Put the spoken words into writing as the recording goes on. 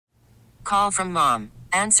Call from mom.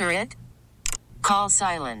 Answer it. Call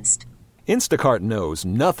silenced. Instacart knows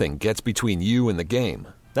nothing gets between you and the game.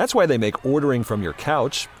 That's why they make ordering from your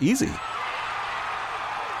couch easy.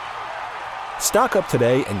 Stock up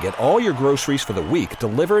today and get all your groceries for the week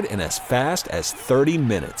delivered in as fast as 30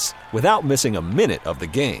 minutes without missing a minute of the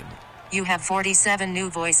game. You have 47 new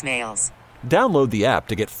voicemails. Download the app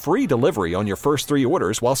to get free delivery on your first 3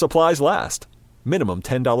 orders while supplies last. Minimum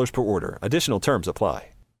 $10 per order. Additional terms apply.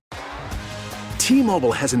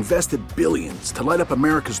 T-Mobile has invested billions to light up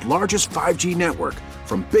America's largest 5G network,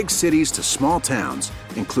 from big cities to small towns,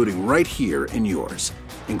 including right here in yours.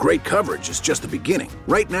 And great coverage is just the beginning.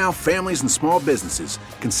 Right now, families and small businesses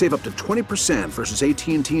can save up to 20% versus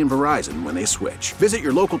AT&T and Verizon when they switch. Visit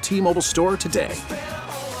your local T-Mobile store today.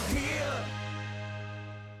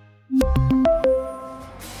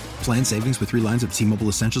 Plan savings with 3 lines of T-Mobile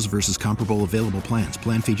Essentials versus comparable available plans.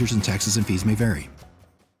 Plan features and taxes and fees may vary.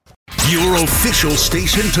 Your official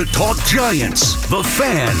station to talk Giants. The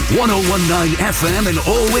Fan, 101.9 FM, and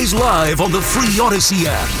always live on the free Odyssey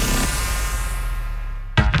app.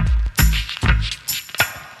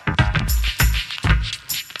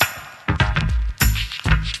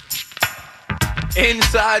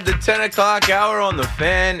 Inside the 10 o'clock hour on the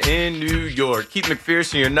Fan in New York. Keith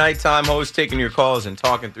McPherson, your nighttime host, taking your calls and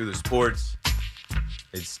talking through the sports.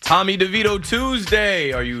 It's Tommy DeVito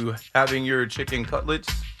Tuesday. Are you having your chicken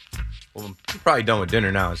cutlets? Well, you're probably done with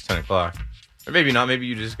dinner now. It's 10 o'clock. Or maybe not. Maybe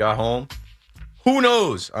you just got home. Who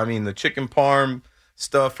knows? I mean, the chicken parm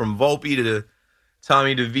stuff from Volpe to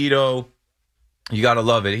Tommy DeVito, you got to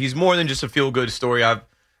love it. He's more than just a feel-good story. I've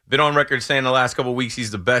been on record saying the last couple of weeks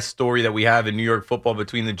he's the best story that we have in New York football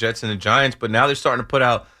between the Jets and the Giants, but now they're starting to put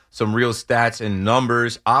out some real stats and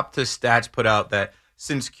numbers. Opta Stats put out that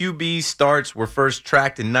since QB starts were first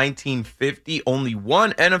tracked in 1950, only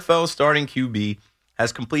one NFL starting QB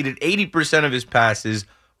has completed 80% of his passes,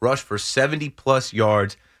 rushed for 70-plus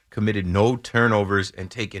yards, committed no turnovers, and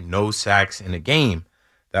taken no sacks in a game.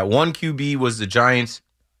 That one QB was the Giants'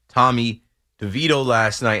 Tommy DeVito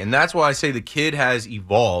last night, and that's why I say the kid has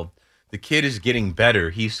evolved. The kid is getting better.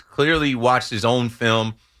 He's clearly watched his own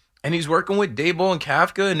film, and he's working with Daboll and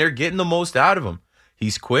Kafka, and they're getting the most out of him.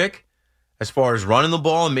 He's quick as far as running the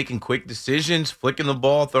ball and making quick decisions, flicking the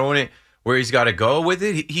ball, throwing it where he's got to go with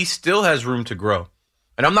it. He still has room to grow.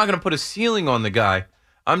 And I'm not going to put a ceiling on the guy.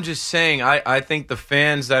 I'm just saying I think the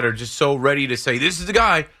fans that are just so ready to say, this is the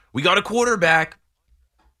guy, we got a quarterback,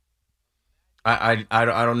 I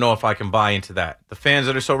don't know if I can buy into that. The fans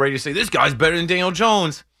that are so ready to say, this guy's better than Daniel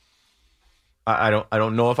Jones, I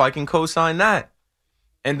don't know if I can co-sign that.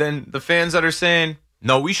 And then the fans that are saying,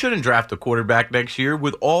 no, we shouldn't draft a quarterback next year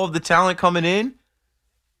with all of the talent coming in.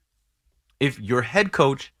 If your head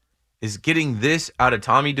coach is getting this out of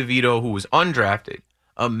Tommy DeVito, who was undrafted,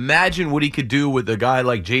 imagine what he could do with a guy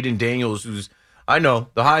like Jaden Daniels, who's, I know,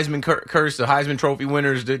 the Heisman curse, the Heisman Trophy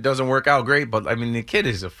winners, it doesn't work out great, but, I mean, the kid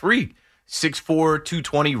is a freak. 6'4",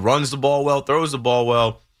 220, runs the ball well, throws the ball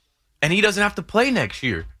well, and he doesn't have to play next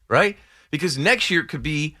year, right? Because next year could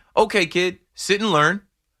be, okay, kid, sit and learn,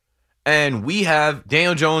 and we have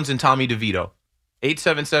Daniel Jones and Tommy DeVito.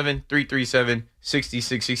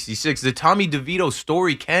 877-337-6666. The Tommy DeVito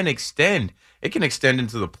story can extend. It can extend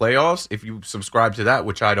into the playoffs if you subscribe to that,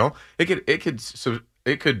 which I don't. It could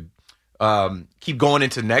keep going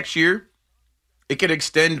into next year. It could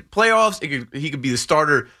extend playoffs. He could be the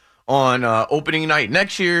starter on opening night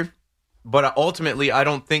next year. But ultimately, I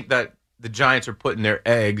don't think that the Giants are putting their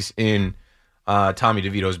eggs in Tommy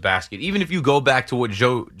DeVito's basket. Even if you go back to what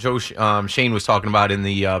Joe Shane was talking about in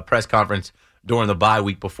the press conference during the bye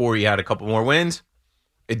week before he had a couple more wins,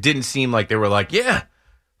 it didn't seem like they were like, yeah,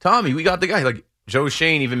 Tommy, we got the guy. Like, Joe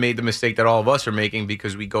Shane even made the mistake that all of us are making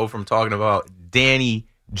because we go from talking about Daniel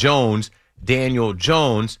Jones,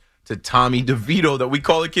 to Tommy DeVito, that we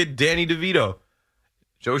call the kid Danny DeVito.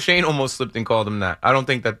 Joe Shane almost slipped and called him that. I don't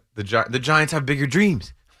think that the Giants have bigger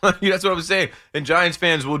dreams. That's what I'm saying. And Giants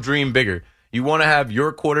fans will dream bigger. You want to have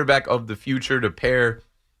your quarterback of the future to pair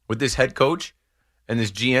with this head coach and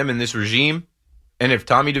this GM and this regime. And if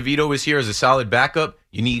Tommy DeVito is here as a solid backup,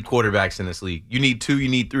 you need quarterbacks in this league. You need 2, you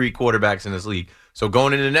need 3 quarterbacks in this league. So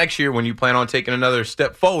going into next year, when you plan on taking another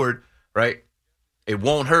step forward, right, it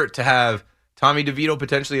won't hurt to have Tommy DeVito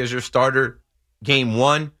potentially as your starter game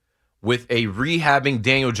 1 with a rehabbing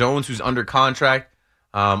Daniel Jones who's under contract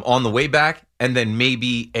on the way back, and then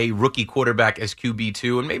maybe a rookie quarterback as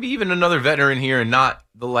QB2, and maybe even another veteran here and not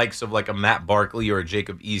the likes of like a Matt Barkley or a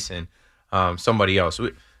Jacob Eason, somebody else.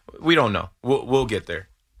 We don't know. We'll get there.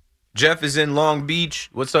 Jeff is in Long Beach.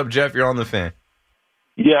 What's up, Jeff? You're on the Fan.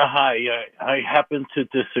 Yeah, hi. I happen to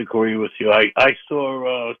disagree with you. I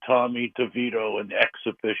saw Tommy DeVito in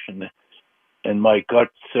exhibition, and my gut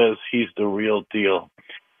says he's the real deal.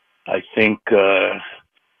 I think, and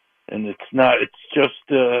it's just,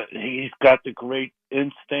 he's got the great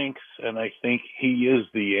instincts, and I think he is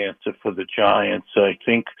the answer for the Giants. I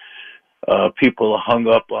think people are hung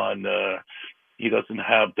up on he doesn't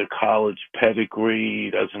have the college pedigree,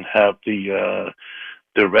 he doesn't have the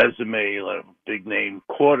resume, like big name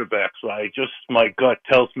quarterback. So my gut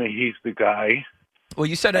tells me he's the guy. Well,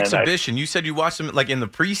 you said exhibition. You said you watched him like in the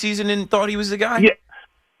preseason and thought he was the guy?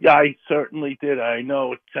 Yeah, I certainly did. I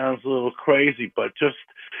know it sounds a little crazy, but just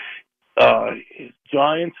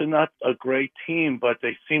Giants are not a great team, but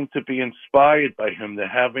they seem to be inspired by him. They're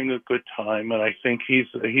having a good time, and I think he's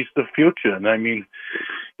the future. And I mean,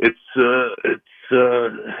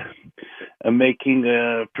 I'm making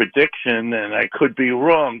a prediction, and I could be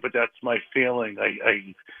wrong, but that's my feeling.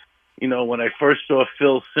 I when I first saw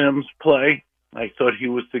Phil Simms play, I thought he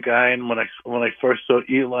was the guy, and when I first saw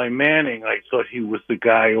Eli Manning, I thought he was the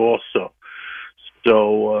guy also.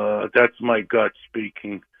 So that's my gut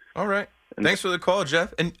speaking. All right. Thanks for the call,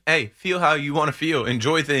 Jeff. And, hey, feel how you want to feel.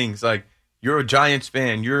 Enjoy things. Like, you're a Giants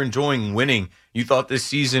fan. You're enjoying winning. You thought this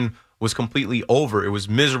season was completely over. It was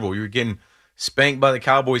miserable. You were getting spanked by the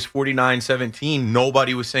Cowboys 49-17.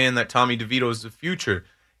 Nobody was saying that Tommy DeVito is the future.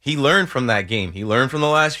 He learned from that game. He learned from the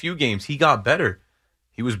last few games. He got better.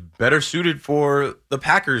 He was better suited for the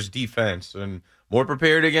Packers defense and more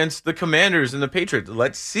prepared against the Commanders and the Patriots.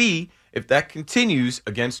 Let's see if that continues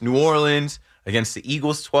against New Orleans, against the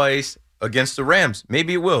Eagles twice, against the Rams.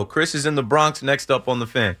 Maybe it will. Chris is in the Bronx, next up on the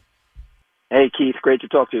Fan. Hey, Keith. Great to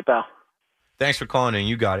talk to you, pal. Thanks for calling in.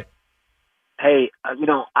 You got it. Hey,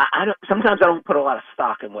 sometimes I don't put a lot of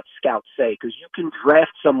stock in what scouts say, because you can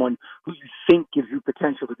draft someone who you think gives you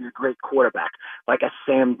potential to be a great quarterback, like a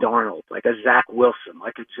Sam Darnold, like a Zach Wilson,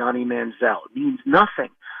 like a Johnny Manziel. It means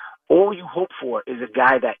nothing. All you hope for is a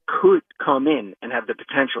guy that could come in and have the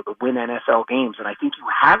potential to win NFL games, and I think you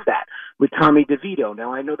have that with Tommy DeVito.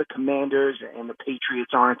 Now, I know the Commanders and the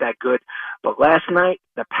Patriots aren't that good, but last night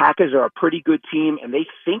the Packers are a pretty good team, and they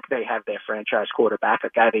think they have their franchise quarterback, a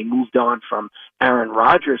guy they moved on from Aaron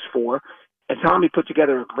Rodgers for, and Tommy put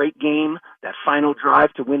together a great game, that final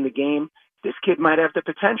drive to win the game. This kid might have the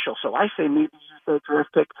potential. So I say maybe use that draft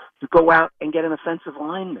pick to go out and get an offensive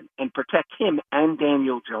lineman and protect him and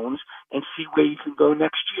Daniel Jones and see where you can go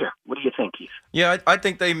next year. What do you think, Keith? Yeah, I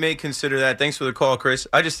think they may consider that. Thanks for the call, Chris.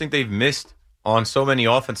 I just think they've missed on so many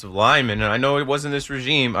offensive linemen, and I know it wasn't this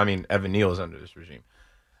regime. I mean, Evan Neal is under this regime.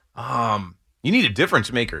 You need a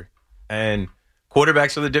difference maker, and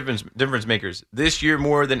quarterbacks are the difference makers. This year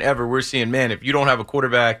more than ever, we're seeing, man, if you don't have a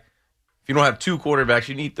quarterback, if you don't have two quarterbacks,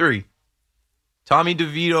 you need three. Tommy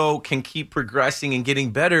DeVito can keep progressing and getting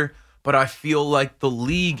better, but I feel like the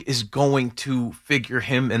league is going to figure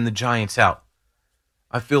him and the Giants out.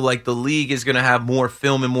 I feel like the league is going to have more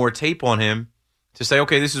film and more tape on him to say,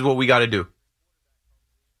 okay, this is what we got to do.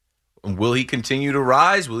 And will he continue to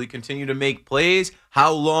rise? Will he continue to make plays?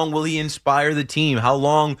 How long will he inspire the team? How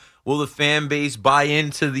long will the fan base buy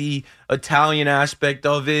into the Italian aspect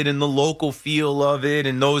of it and the local feel of it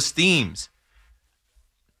and those themes?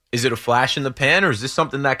 Is it a flash in the pan, or is this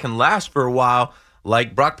something that can last for a while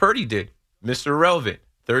like Brock Purdy did? Mr. Irrelevant.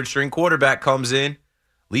 Third-string quarterback comes in,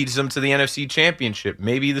 leads them to the NFC Championship,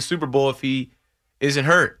 maybe the Super Bowl if he isn't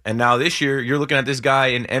hurt. And now this year, you're looking at this guy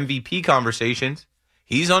in MVP conversations.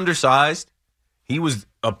 He's undersized. He was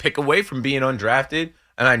a pick away from being undrafted,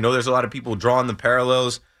 and I know there's a lot of people drawing the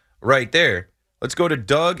parallels right there. Let's go to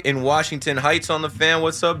Doug in Washington Heights on the Fan.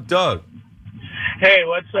 What's up, Doug? Hey,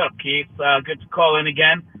 what's up, Keith? Good to call in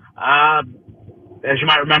again. As you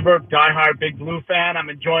might remember, diehard Big Blue fan. I'm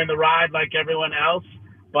enjoying the ride like everyone else.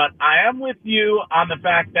 But I am with you on the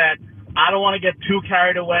fact that I don't want to get too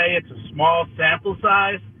carried away. It's a small sample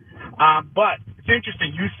size. But it's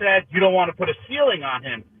interesting. You said you don't want to put a ceiling on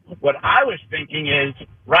him. What I was thinking is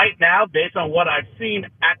right now, based on what I've seen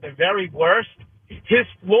at the very worst, his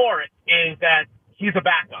floor is that he's a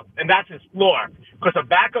backup, and that's his floor. Because a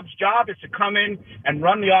backup's job is to come in and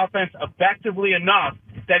run the offense effectively enough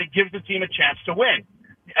that it gives the team a chance to win.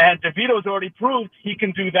 And DeVito's already proved he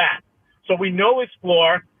can do that. So we know his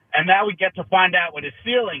floor, and now we get to find out what his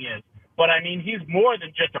ceiling is. But, I mean, he's more than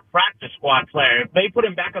just a practice squad player. If they put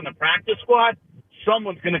him back on the practice squad,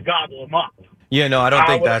 someone's going to gobble him up. Yeah, no, I don't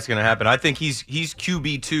think that's going to happen. I think he's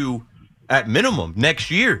QB2 at minimum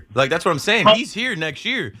next year. Like, that's what I'm saying. He's here next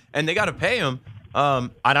year, and they got to pay him.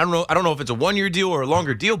 I don't know if it's a one-year deal or a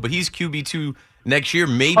longer deal, but he's QB2 next year,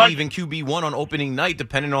 maybe even QB1 on opening night,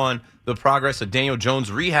 depending on the progress of Daniel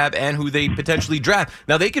Jones' rehab and who they potentially draft.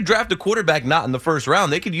 Now, they could draft a quarterback not in the first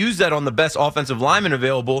round. They could use that on the best offensive lineman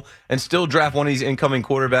available and still draft one of these incoming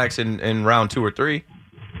quarterbacks in round 2 or 3.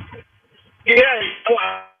 Yeah,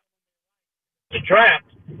 the draft,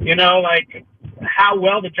 like how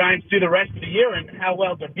well the Giants do the rest of the year and how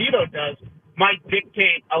well DeVito does might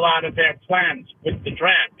dictate a lot of their plans with the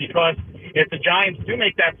draft. Because if the Giants do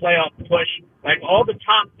make that playoff push, like all the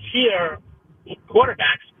top tier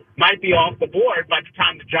quarterbacks might be off the board by the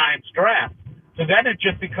time the Giants draft. So then it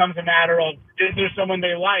just becomes a matter of, is there someone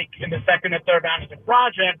they like in the second or third round as a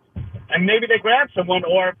project? And maybe they grab someone,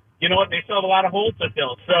 or, you know what, they still have a lot of holes to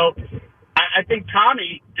fill. So I think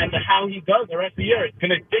Tommy and how he does the rest of the year is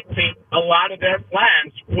going to dictate a lot of their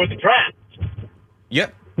plans for the draft.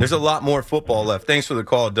 Yep. There's a lot more football left. Thanks for the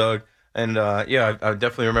call, Doug. And, I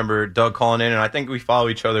definitely remember Doug calling in, and I think we follow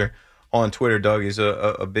each other on Twitter. Doug is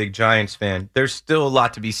a big Giants fan. There's still a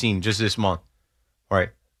lot to be seen just this month, right?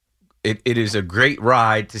 It is a great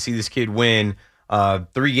ride to see this kid win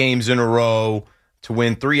 3 games in a row, to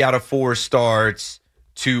win 3 out of 4 starts,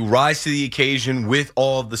 to rise to the occasion with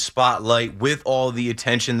all the spotlight, with all the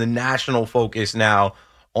attention, the national focus now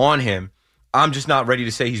on him. I'm just not ready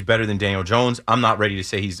to say he's better than Daniel Jones. I'm not ready to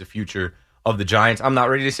say he's the future of the Giants. I'm not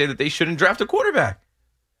ready to say that they shouldn't draft a quarterback.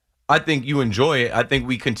 I think you enjoy it. I think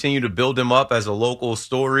we continue to build him up as a local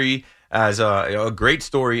story, as a great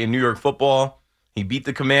story in New York football. He beat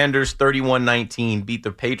the Commanders 31-19, beat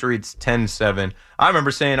the Patriots 10-7. I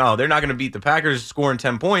remember saying, they're not going to beat the Packers scoring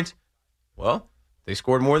 10 points. Well, they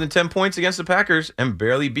scored more than 10 points against the Packers and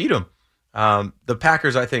barely beat them. The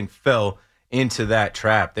Packers, I think, fell into that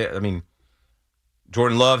trap.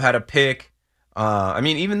 Jordan Love had a pick.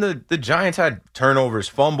 Even the Giants had turnovers,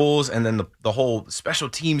 fumbles, and then the whole special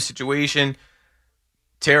team situation.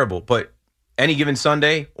 Terrible. But any given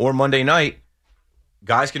Sunday or Monday night,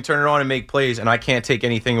 guys can turn it on and make plays, and I can't take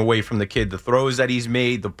anything away from the kid. The throws that he's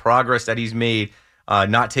made, the progress that he's made,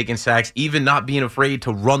 not taking sacks, even not being afraid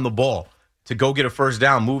to run the ball, to go get a first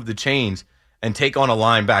down, move the chains, and take on a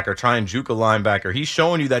linebacker, try and juke a linebacker. He's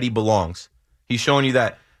showing you that he belongs. He's showing you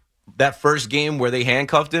that first game where they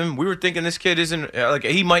handcuffed him, we were thinking this kid isn't,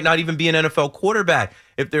 he might not even be an NFL quarterback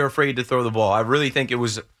if they're afraid to throw the ball. I really think it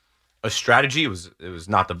was a strategy. It was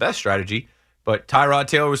not the best strategy, but Tyrod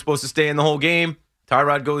Taylor was supposed to stay in the whole game.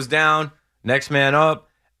 Tyrod goes down, next man up,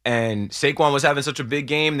 and Saquon was having such a big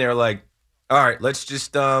game. They're like, all right, let's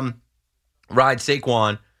just ride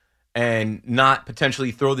Saquon and not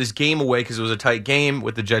potentially throw this game away because it was a tight game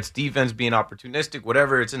with the Jets defense being opportunistic,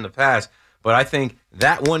 whatever, it's in the past. But I think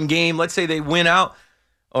that one game, let's say they win out,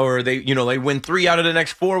 or they win 3 out of the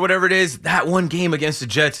next 4, whatever it is, that one game against the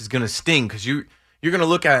Jets is going to sting because you're going to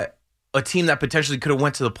look at a team that potentially could have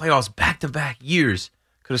went to the playoffs back-to-back years,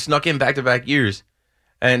 could have snuck in back-to-back years.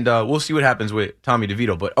 And we'll see what happens with Tommy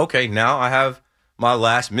DeVito. But, okay, now I have my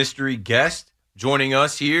last mystery guest joining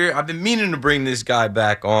us here. I've been meaning to bring this guy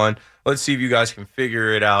back on. Let's see if you guys can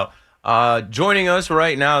figure it out. Joining us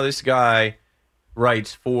right now, this guy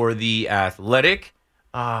writes for The Athletic.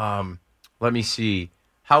 Let me see.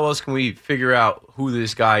 How else can we figure out who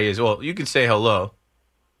this guy is? Well, you can say hello.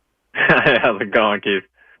 How's it going, Keith?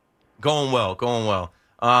 Going well.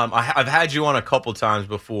 I've had you on a couple times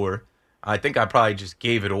before. I think I probably just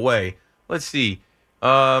gave it away. Let's see.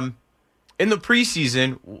 In the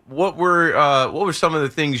preseason, what were some of the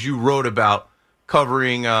things you wrote about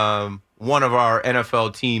covering one of our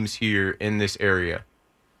NFL teams here in this area?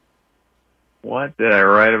 What did I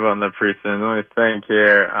write about in the preseason? Let me think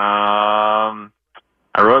here. I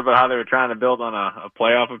wrote about how they were trying to build on a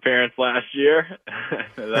playoff appearance last year.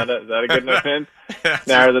 Is that a good enough hint?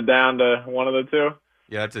 Narrows it down to one of the two?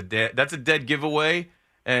 Yeah, that's a dead giveaway.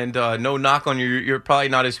 And no knock on you. You're probably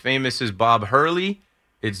not as famous as Bob Hurley.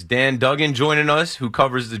 It's Dan Duggan joining us, who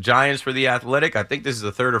covers the Giants for The Athletic. I think this is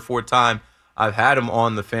the 3rd or 4th time I've had him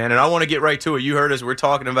on The Fan. And I want to get right to it. You heard us. We're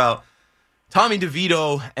talking about Tommy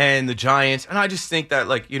DeVito and the Giants. And I just think that,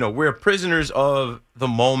 we're prisoners of the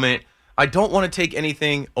moment. I don't want to take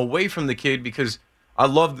anything away from the kid because I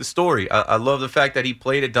love the story. I love the fact that he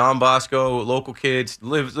played at Don Bosco, local kids,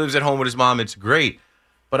 lives at home with his mom. It's great.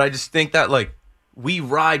 But I just think that, we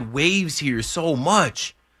ride waves here so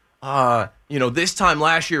much. This time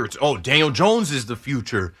last year, it's, Daniel Jones is the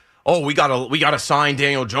future. We gotta sign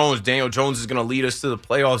Daniel Jones. Daniel Jones is gonna lead us to the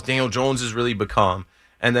playoffs. Daniel Jones has really become.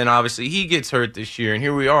 And then obviously he gets hurt this year, and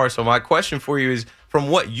here we are. So my question for you is, from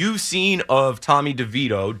what you've seen of Tommy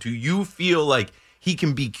DeVito, do you feel like he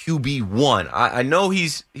can be QB1? I know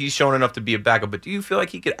he's shown enough to be a backup, but do you feel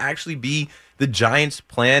like he could actually be the Giants'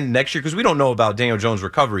 plan next year? Because we don't know about Daniel Jones'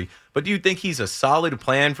 recovery, but do you think he's a solid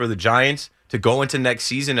plan for the Giants to go into next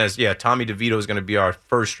season as, Tommy DeVito is going to be our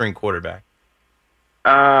first-string quarterback? No,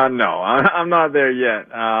 I'm not there yet.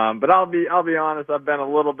 But I'll be honest. I've been a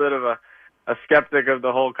little bit of a skeptic of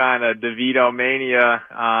the whole kind of DeVito mania.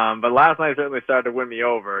 But last night certainly started to win me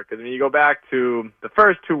over because when you go back to the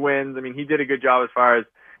first 2 wins, I mean, he did a good job as far as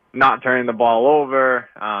not turning the ball over,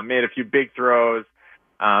 made a few big throws.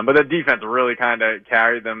 But the defense really kind of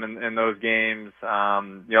carried them in those games.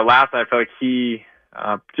 Last night I felt like he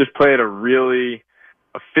just played a really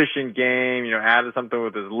efficient game, added something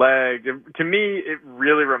with his legs. To me, it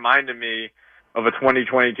really reminded me of a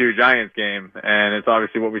 2022 Giants game, and it's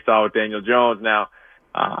obviously what we saw with Daniel Jones. Now,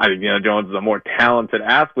 I think Jones is a more talented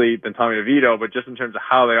athlete than Tommy DeVito, but just in terms of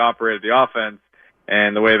how they operated the offense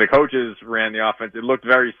and the way the coaches ran the offense, it looked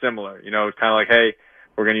very similar. It's kind of like, hey,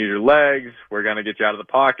 we're going to use your legs, we're going to get you out of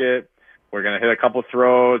the pocket, we're going to hit a couple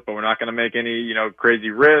throws, but we're not going to make any, crazy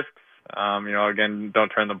risks. Again, don't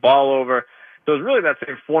turn the ball over. So it's really that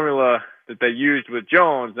same formula that they used with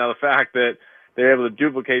Jones. Now, the fact that they're able to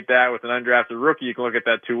duplicate that with an undrafted rookie, you can look at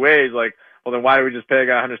that 2 ways. Like, well, then why do we just pay a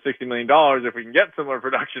guy $160 million if we can get similar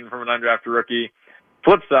production from an undrafted rookie?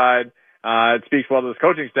 Flip side, it speaks well to this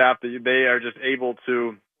coaching staff that they are just able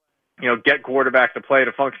to, get quarterbacks to play at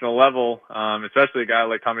a functional level, especially a guy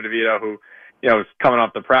like Tommy DeVito who, was coming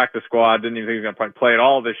off the practice squad, didn't even think he was going to play at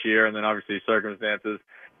all this year, and then obviously circumstances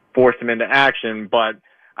forced him into action. But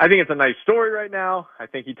I think it's a nice story right now. I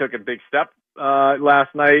think he took a big step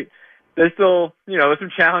last night. There's still, there's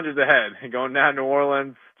some challenges ahead. Going down to New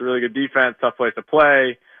Orleans, it's a really good defense, tough place to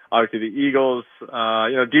play. Obviously the Eagles,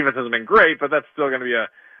 defense hasn't been great, but that's still going to be a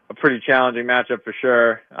pretty challenging matchup for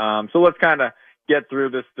sure. So let's kind of get through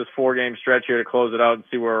this 4-game stretch here to close it out and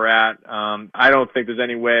see where we're at. I don't think there's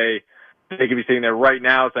any way they could be sitting there right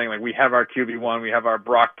now saying, like, we have our QB1, we have our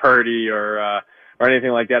Brock Purdy or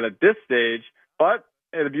anything like that at this stage. But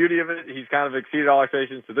the beauty of it, he's kind of exceeded all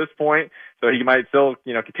expectations to this point, so he might still,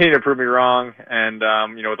 continue to prove me wrong. And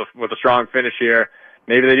with a strong finish here,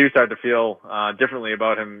 maybe they do start to feel differently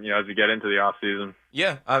about him, as we get into the off season.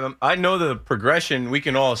 Yeah, I know the progression we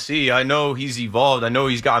can all see. I know he's evolved. I know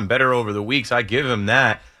he's gotten better over the weeks. I give him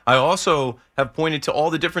that. I also have pointed to all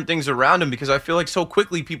the different things around him because I feel like so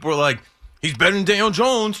quickly people are like, he's better than Daniel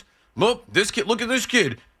Jones. Look, this kid. Look at this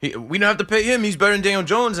kid. We don't have to pay him. He's better than Daniel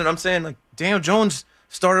Jones. And I'm saying, like, Daniel Jones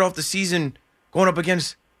started off the season going up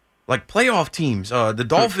against, like, playoff teams, the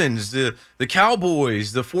Dolphins, the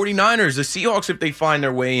Cowboys, the 49ers, the Seahawks if they find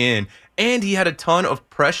their way in. And he had a ton of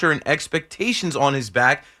pressure and expectations on his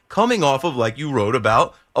back coming off of, like you wrote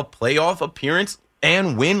about, a playoff appearance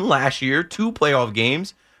and win last year, 2 playoff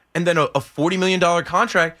games, and then a $40 million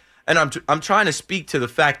contract. And I'm trying to speak to the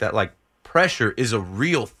fact that, like, pressure is a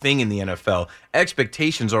real thing in the NFL.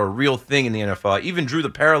 Expectations are a real thing in the NFL. I even drew the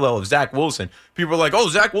parallel of Zach Wilson. People are like, oh,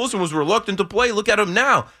 Zach Wilson was reluctant to play. Look at him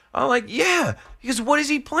now. I'm like, yeah, because what is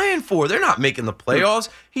he playing for? They're not making the playoffs.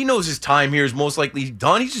 He knows his time here is most likely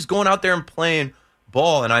done. He's just going out there and playing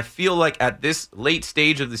ball. And I feel like at this late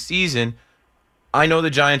stage of the season, I know the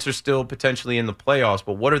Giants are still potentially in the playoffs,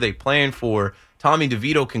 but what are they playing for? Tommy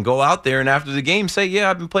DeVito can go out there and after the game say, yeah,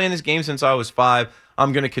 I've been playing this game since I was 5.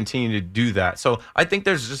 I'm going to continue to do that. So I think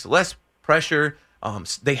there's just less pressure.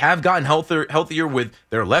 They have gotten healthier with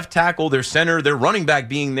their left tackle, their center, their running back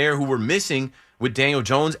being there who were missing with Daniel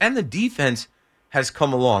Jones, and the defense has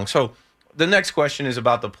come along. So the next question is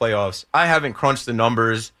about the playoffs. I haven't crunched the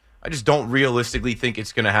numbers. I just don't realistically think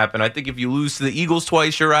it's going to happen. I think if you lose to the Eagles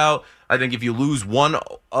twice, you're out. I think if you lose one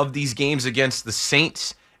of these games against the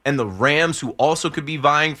Saints and the Rams, who also could be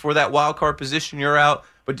vying for that wild card position, you're out.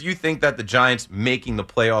 But do you think that the Giants making the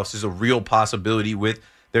playoffs is a real possibility with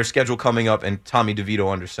their schedule coming up and Tommy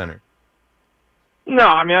DeVito under center? No,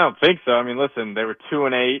 I don't think so. Listen, they were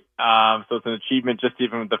 2-8, so it's an achievement just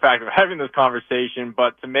even with the fact of having this conversation.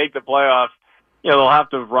 But to make the playoffs, they'll have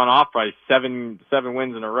to run off by seven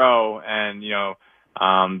wins in a row. And,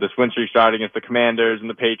 this win streak started against the Commanders and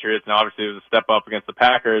the Patriots, and obviously it was a step up against the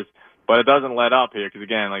Packers. But it doesn't let up here because,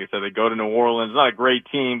 again, like I said, they go to New Orleans. It's not a great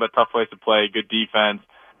team, but tough place to play, good defense.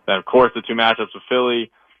 Then, of course, the 2 matchups with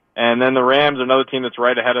Philly. And then the Rams are another team that's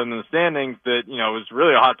right ahead of them in the standings that, was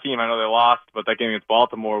really a hot team. I know they lost, but that game against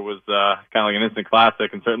Baltimore was kind of like an instant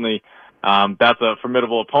classic, and certainly that's a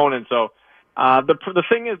formidable opponent. So the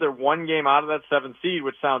thing is they're 1 game out of that 7th seed,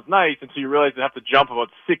 which sounds nice, until you realize they have to jump about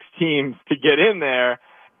 6 teams to get in there.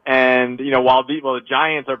 And, while the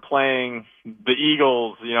Giants are playing the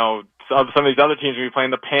Eagles, some of these other teams are going to be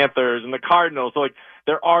playing the Panthers and the Cardinals. So, like,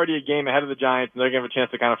 they're already a game ahead of the Giants, and they're going to have a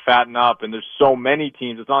chance to kind of fatten up. And there's so many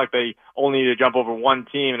teams. It's not like they only need to jump over one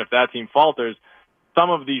team, and if that team falters, some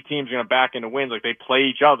of these teams are going to back into wins. Like, they play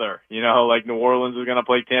each other. Like New Orleans is going to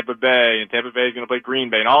play Tampa Bay, and Tampa Bay is going to play Green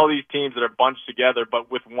Bay. And all these teams that are bunched together but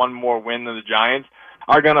with one more win than the Giants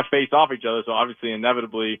are going to face off each other. So obviously,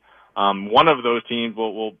 inevitably, one of those teams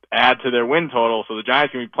will add to their win total. So the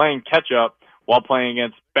Giants can be playing catch-up while playing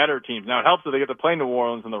against better teams. Now, it helps that they get to play New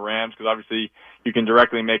Orleans and the Rams, because obviously you can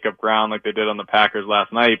directly make up ground like they did on the Packers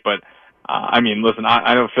last night. But, listen,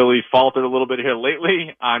 I know Philly's faltered a little bit here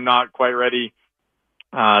lately. I'm not quite ready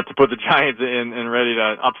to put the Giants in and ready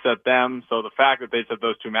to upset them. So the fact that they set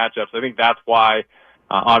those two matchups, I think that's why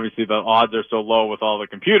obviously the odds are so low with all the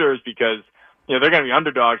computers, because they're going to be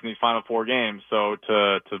underdogs in these final 4 games. So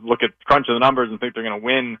to look at crunching the numbers and think they're going to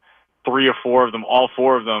win 3 or 4 of them, all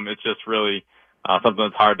 4 of them, it's just really something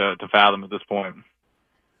that's hard to fathom at this point.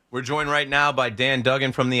 We're joined right now by Dan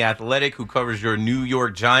Duggan from The Athletic, who covers your New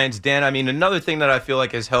York Giants. Dan, another thing that I feel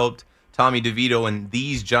like has helped Tommy DeVito and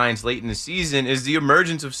these Giants late in the season is the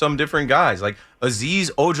emergence of some different guys. Like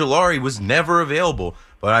Azeez Ojulari was never available,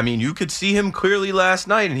 but you could see him clearly last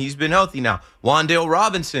night, and he's been healthy now. Wan'Dale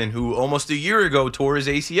Robinson, who almost a year ago tore his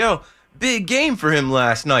ACL, big game for him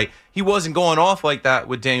last night. He wasn't going off like that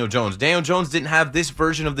with Daniel Jones. Daniel Jones didn't have this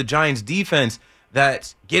version of the Giants defense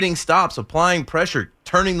that's getting stops, applying pressure,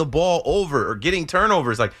 turning the ball over, or getting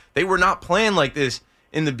turnovers. Like, they were not playing like this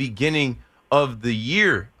in the beginning of the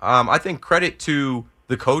year. I think credit to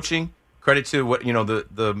the coaching, credit to what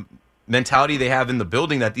the mentality they have in the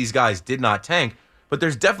building, that these guys did not tank. But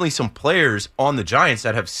there's definitely some players on the Giants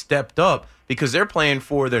that have stepped up because they're playing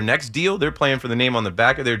for their next deal. They're playing for the name on the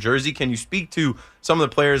back of their jersey. Can you speak to some of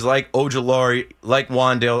the players like Ojulari, like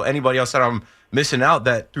Wan'Dale, anybody else that I'm missing out,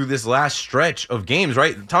 that through this last stretch of games,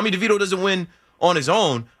 right? Tommy DeVito doesn't win on his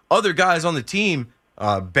own. Other guys on the team,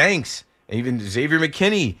 Banks, even Xavier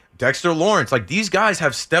McKinney, Dexter Lawrence, like, these guys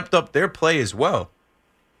have stepped up their play as well.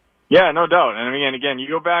 Yeah, no doubt. And again, you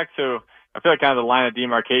go back to, I feel like kind of the line of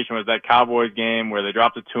demarcation was that Cowboys game where they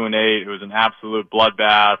dropped to 2-8. It was an absolute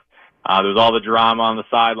bloodbath. There was all the drama on the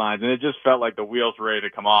sidelines, and it just felt like the wheels were ready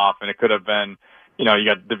to come off. And it could have been, you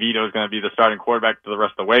got DeVito's going to be the starting quarterback for the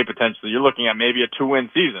rest of the way potentially. You're looking at maybe a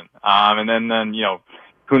 2-win season, and then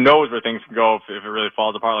who knows where things can go if it really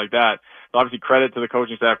falls apart like that. So obviously, credit to the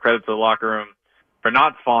coaching staff, credit to the locker room for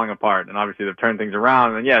not falling apart, and obviously they've turned things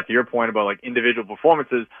around. And to your point about like individual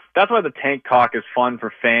performances, that's why the tank talk is fun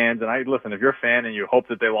for fans. And listen, if you're a fan and you hope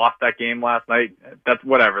that they lost that game last night, that's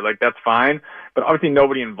whatever, like, that's fine. But obviously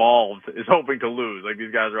nobody involved is hoping to lose. Like,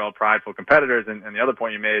 these guys are all prideful competitors. And the other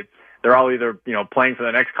point you made, they're all either playing for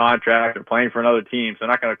the next contract or playing for another team, so they're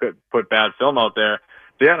not going to put bad film out there.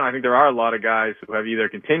 So I think there are a lot of guys who have either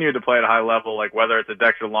continued to play at a high level, like whether it's a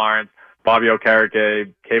Dexter Lawrence, Bobby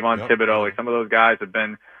Okereke, Kayvon Thibodeau, like some of those guys have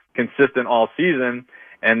been consistent all season.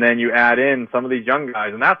 And then you add in some of these young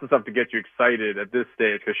guys, and that's the stuff to get you excited at this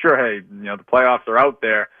stage. Because sure, hey, the playoffs are out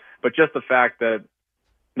there, but just the fact that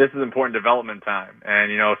this is important development time.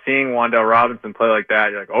 And, seeing Wan'Dale Robinson play like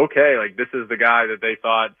that, you're like, okay, like, this is the guy that they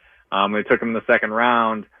thought when they took him in the second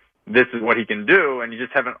round, this is what he can do. And you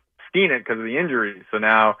just haven't seen it because of the injuries. So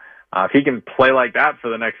now, if he can play like that for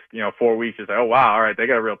the next, 4 weeks, you say, oh, wow, all right, they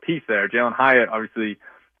got a real piece there. Jalen Hyatt, obviously,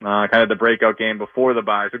 kind of the breakout game before the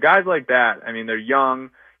bye. So guys like that, they're young.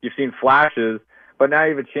 You've seen flashes, but now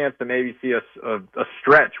you have a chance to maybe see a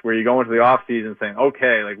stretch where you go into the offseason saying,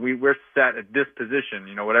 okay, like, we're set at this position,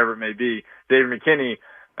 whatever it may be. David McKinney,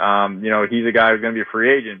 he's a guy who's going to be a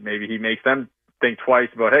free agent. Maybe he makes them think twice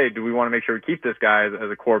about, hey, do we want to make sure we keep this guy as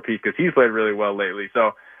a core piece because he's played really well lately.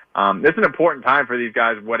 So, it's an important time for these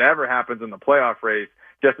guys, whatever happens in the playoff race,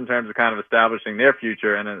 just in terms of kind of establishing their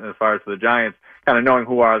future. And as far as the Giants, kind of knowing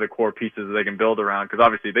who are the core pieces that they can build around, because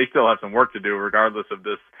obviously they still have some work to do regardless of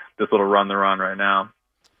this little run they're on right now.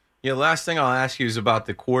 Yeah, last thing I'll ask you is about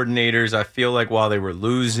the coordinators. I feel like while they were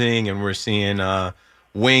losing and we're seeing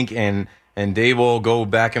Wink and Daboll go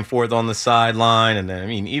back and forth on the sideline, and then,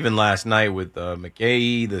 even last night with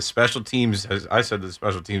McKay, the special teams, as I said, the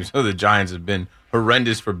special teams of the Giants have been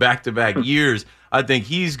horrendous for back-to-back years. I think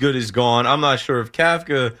he's good as gone. I'm not sure if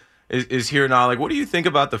Kafka is here now. Like, what do you think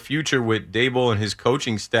about the future with Daboll and his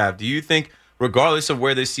coaching staff? Do you think, regardless of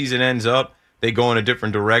where this season ends up, they go in a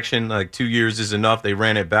different direction? Like, 2 years is enough. They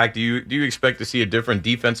ran it back. Do you expect to see a different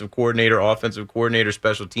defensive coordinator, offensive coordinator,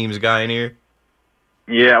 special teams guy in here?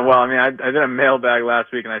 Yeah, well, I did a mailbag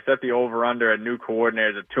last week, and I set the over-under at new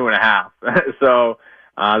coordinators at 2.5. So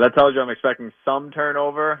that tells you I'm expecting some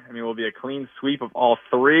turnover. Will be a clean sweep of all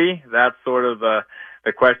three? That's sort of the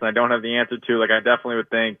question I don't have the answer to. Like, I definitely would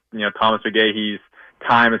think, Thomas McGay,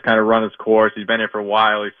 time has kind of run its course. He's been here for a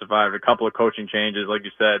while. He's survived a couple of coaching changes. Like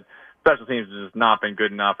you said, special teams has just not been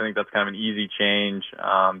good enough. I think that's kind of an easy change.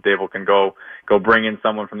 Daboll can go bring in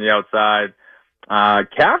someone from the outside.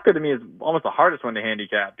 Kafka, to me, is almost the hardest one to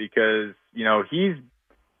handicap because, he's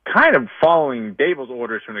kind of following Daboll's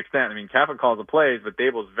orders to an extent. I mean, Kafka calls the plays, but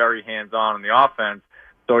Daboll's very hands-on in the offense.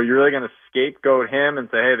 So you're really going to scapegoat him and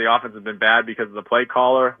say, hey, the offense has been bad because of the play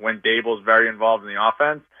caller when Daboll's very involved in the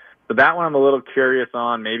offense. So that one I'm a little curious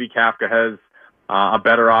on. Maybe Kafka has a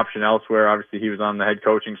better option elsewhere. Obviously, he was on the head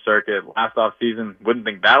coaching circuit last offseason. Wouldn't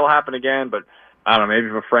think that'll happen again, but I don't know, maybe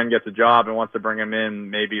if a friend gets a job and wants to bring him in,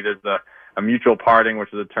 maybe there's a mutual parting,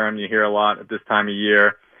 which is a term you hear a lot at this time of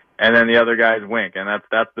year. And then the other guy is Wink, and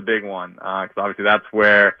that's the big one, because obviously that's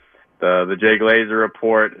where the Jay Glazer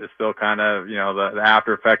report is still kind of, the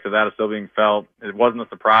after effects of that is still being felt. It wasn't a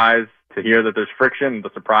surprise to hear that there's friction.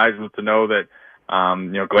 The surprise was to know that,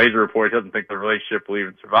 Glazer reports doesn't think the relationship will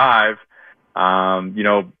even survive.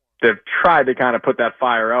 They've tried to kind of put that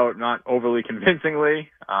fire out, not overly convincingly.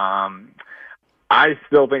 I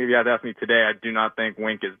still think if you had to ask me today, I do not think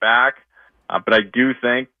Wink is back. But I do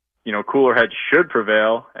think, cooler heads should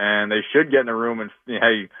prevail, and they should get in a room and,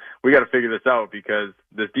 hey, we got to figure this out because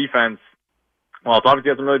this defense, well, it's obviously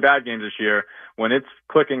had some really bad games this year. When it's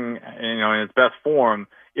clicking, in its best form,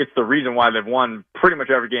 it's the reason why they've won pretty much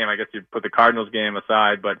every game. I guess you put the Cardinals game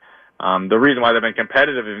aside, but the reason why they've been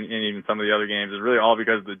competitive in even some of the other games is really all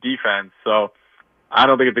because of the defense. So I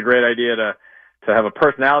don't think it's a great idea to have a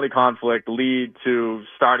personality conflict lead to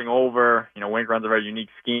starting over. Wink runs a very unique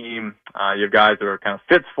scheme. You have guys that are kind of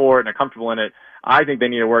fits for it and are comfortable in it. I think they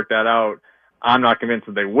need to work that out. I'm not convinced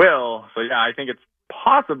that they will. So, yeah, I think it's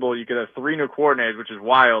possible you could have 3 new coordinators, which is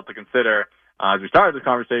wild to consider as we started this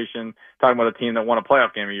conversation, talking about a team that won a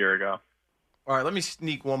playoff game a year ago. All right, let me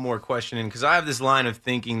sneak one more question in because I have this line of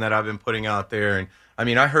thinking that I've been putting out there. And,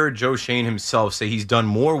 I heard Joe Shane himself say he's done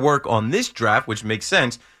more work on this draft, which makes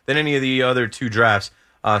sense, than any of the other 2 drafts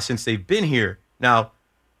since they've been here. Now,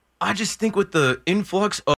 I just think with the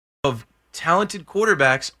influx of talented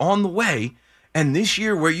quarterbacks on the way, and this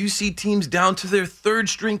year where you see teams down to their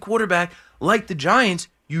 3rd-string quarterback like the Giants,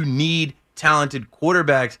 you need talented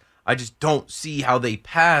quarterbacks. I just don't see how they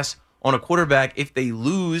pass on a quarterback if they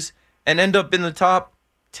lose and end up in the top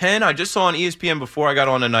 10. I just saw on ESPN before I got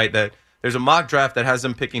on tonight that there's a mock draft that has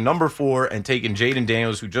them picking number 4 and taking Jaden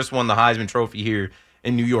Daniels, who just won the Heisman Trophy here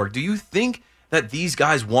in New York. Do you think that these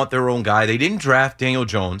guys want their own guy? They didn't draft Daniel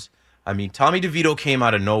Jones. Tommy DeVito came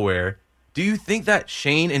out of nowhere. Do you think that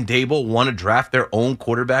Shane and Daboll want to draft their own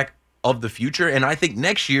quarterback of the future? And I think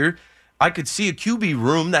next year I could see a QB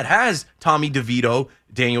room that has Tommy DeVito,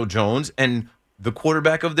 Daniel Jones, and the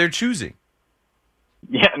quarterback of their choosing.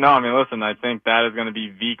 Yeah, no, listen, I think that is going to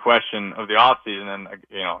be the question of the offseason. And,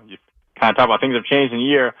 you kind of talk about things have changed in a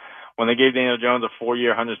year. When they gave Daniel Jones a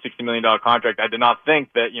 4-year, $160 million contract, I did not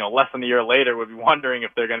think that, less than a year later we'd be wondering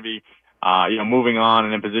if they're going to be, moving on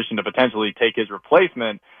and in position to potentially take his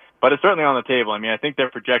replacement. But it's certainly on the table. I think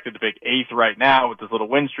they're projected to pick 8th right now with this little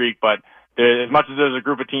win streak, but as much as there's a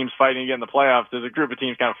group of teams fighting to get in the playoffs, there's a group of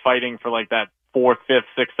teams kind of fighting for like that 4th, 5th,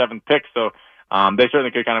 6th, 7th pick. So they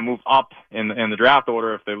certainly could kind of move up in the draft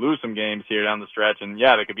order if they lose some games here down the stretch. And,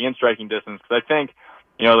 yeah, they could be in striking distance because I think,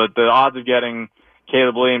 the odds of getting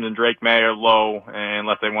Caleb Williams and Drake May are low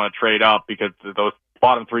unless they want to trade up because those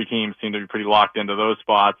bottom 3 teams seem to be pretty locked into those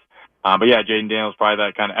spots. But yeah, Jaden Daniels is probably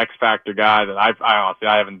that kind of X-factor guy that I honestly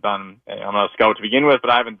haven't done. I'm not a scout to begin with,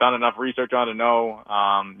 but I haven't done enough research on to know,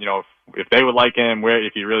 if they would like him,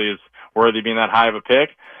 if he really is worthy of being that high of a pick.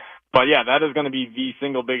 But yeah, that is going to be the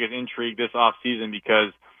single biggest intrigue this offseason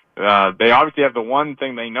because they obviously have the one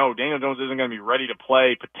thing they know. Daniel Jones isn't going to be ready to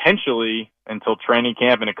play potentially until training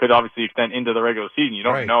camp, and it could obviously extend into the regular season. You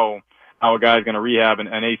don't know how a guy's going to rehab an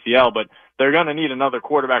ACL, but they're going to need another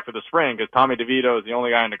quarterback for the spring because Tommy DeVito is the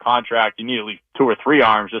only guy under contract. You need at least 2 or 3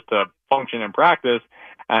 arms just to function in practice.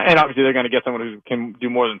 And obviously they're going to get someone who can do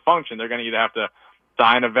more than function. They're going to either have to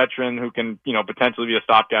sign a veteran who can, potentially be a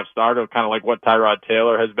stopgap starter, kind of like what Tyrod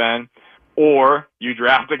Taylor has been, or you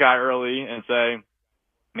draft a guy early and say,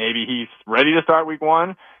 maybe he's ready to start week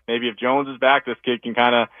 1. Maybe if Jones is back, this kid can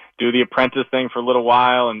kind of do the apprentice thing for a little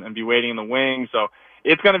while and be waiting in the wings. So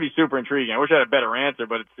it's going to be super intriguing. I wish I had a better answer,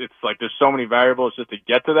 but it's like there's so many variables just to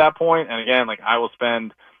get to that point. And again, I will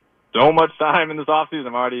spend so much time in this offseason.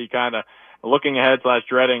 I'm already kind of looking ahead /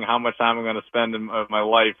 dreading how much time I'm going to spend of my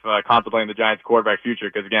life contemplating the Giants' quarterback future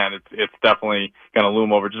because, again, it's definitely going to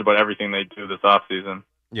loom over just about everything they do this offseason.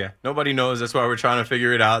 Yeah, nobody knows. That's why we're trying to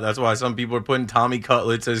figure it out. That's why some people are putting Tommy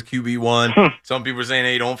Cutlets as QB1. Some people are saying,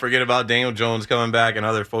 hey, don't forget about Daniel Jones coming back. And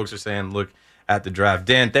other folks are saying, look at the draft.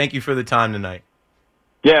 Dan, thank you for the time tonight.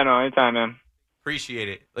 Yeah, no, anytime, man. Appreciate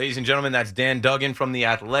it. Ladies and gentlemen, that's Dan Duggan from The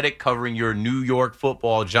Athletic covering your New York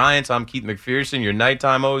Football Giants. I'm Keith McPherson, your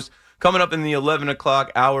nighttime host. Coming up in the 11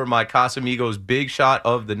 o'clock hour, my Casamigos big shot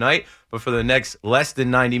of the night. But for the next less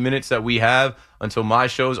than 90 minutes that we have until my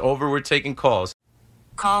show's over, we're taking calls.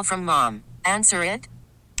 Call from mom. Answer it.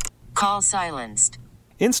 Call silenced.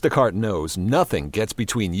 Instacart knows nothing gets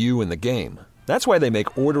between you and the game. That's why they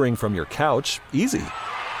make ordering from your couch easy.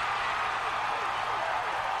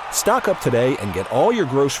 Stock up today and get all your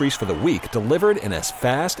groceries for the week delivered in as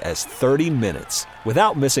fast as 30 minutes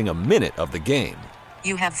without missing a minute of the game.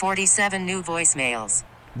 You have 47 new voicemails.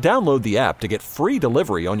 Download the app to get free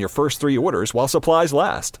delivery on your first 3 orders while supplies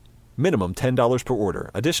last. Minimum $10 per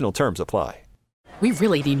order. Additional terms apply. We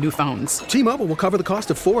really need new phones. T-Mobile will cover the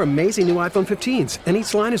cost of 4 amazing new iPhone 15s, and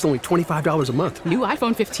each line is only $25 a month. New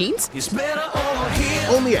iPhone 15s? It's better over here.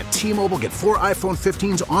 Only at T-Mobile, get 4 iPhone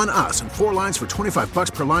 15s on us and 4 lines for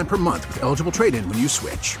 $25 per line per month with eligible trade-in when you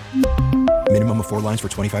switch. Minimum of 4 lines for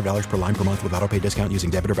 $25 per line per month with autopay discount using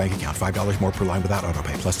debit or bank account. $5 more per line without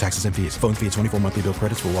autopay, plus taxes and fees. Phone fee at 24 monthly bill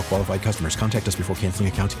credits for well-qualified customers. Contact us before canceling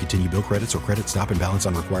account to continue bill credits or credit stop and balance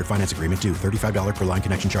on required finance agreement due. $35 per line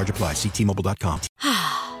connection charge applies. See T-Mobile.com.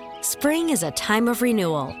 Spring is a time of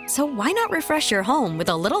renewal, so why not refresh your home with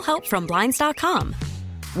a little help from Blinds.com?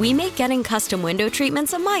 We make getting custom window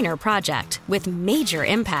treatments a minor project with major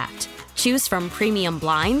impact. Choose from premium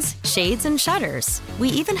blinds, shades, and shutters. We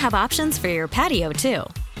even have options for your patio, too.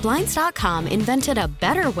 Blinds.com invented a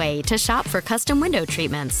better way to shop for custom window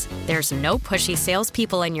treatments. There's no pushy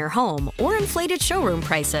salespeople in your home or inflated showroom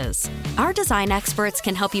prices. Our design experts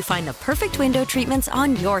can help you find the perfect window treatments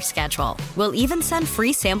on your schedule. We'll even send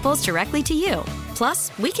free samples directly to you.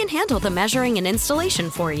 Plus, we can handle the measuring and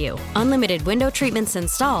installation for you. Unlimited window treatments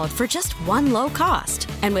installed for just one low cost.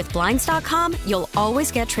 And with Blinds.com, you'll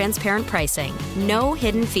always get transparent pricing. No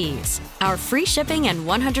hidden fees. Our free shipping and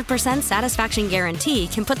 100% satisfaction guarantee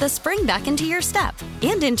can put the spring back into your step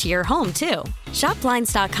and into your home, too. Shop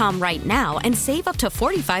Blinds.com right now and save up to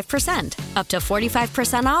 45%. Up to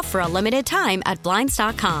 45% off for a limited time at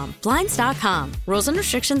Blinds.com. Blinds.com. Rules and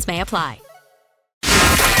restrictions may apply.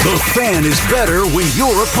 The Fan is better when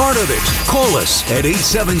you're a part of it. Call us at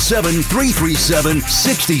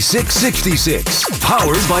 877-337-6666.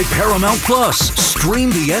 Powered by Paramount Plus. Stream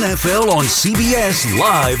the NFL on CBS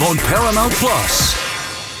live on Paramount Plus.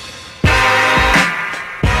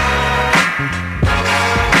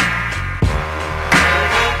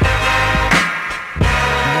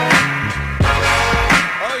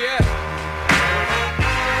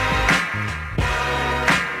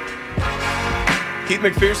 Keith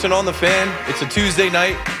McPherson on the Fan. It's a Tuesday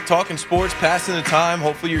night, talking sports, passing the time.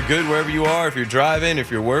 Hopefully you're good wherever you are. If you're driving, if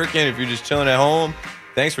you're working, if you're just chilling at home.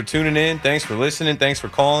 Thanks for tuning in. Thanks for listening. Thanks for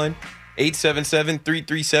calling.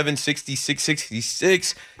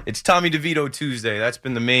 877-337-6666. It's Tommy DeVito Tuesday. That's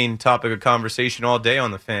been the main topic of conversation all day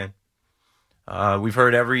on the Fan. We've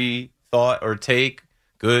heard every thought or take,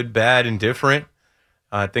 good, bad, and different.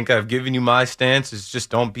 I think I've given you my stance. Is just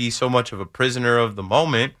don't be so much of a prisoner of the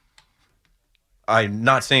moment. I'm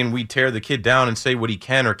not saying we tear the kid down and say what he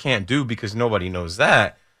can or can't do because nobody knows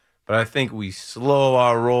that. But I think we slow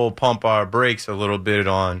our roll, pump our brakes a little bit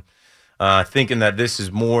on thinking that this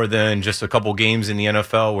is more than just a couple games in the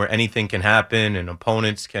NFL where anything can happen and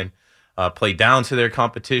opponents can play down to their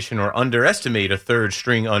competition or underestimate a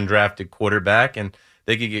third-string undrafted quarterback, and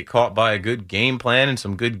they could get caught by a good game plan and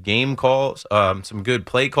some good game calls, some good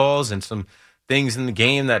play calls, and some things in the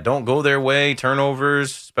game that don't go their way,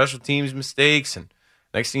 turnovers, special teams mistakes, and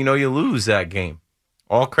next thing you know, you lose that game.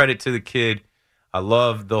 All credit to the kid. I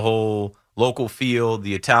love the whole local feel,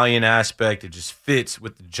 the Italian aspect. It just fits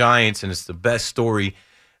with the Giants, and it's the best story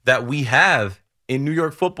that we have in New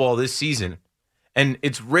York football this season. And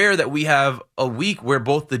it's rare that we have a week where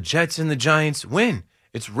both the Jets and the Giants win.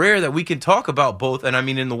 It's rare that we can talk about both. And I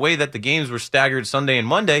mean, in the way that the games were staggered Sunday and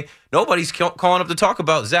Monday, nobody's calling up to talk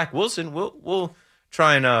about Zach Wilson. We'll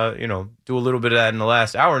try and do a little bit of that in the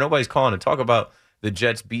last hour. Nobody's calling to talk about the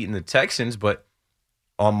Jets beating the Texans. But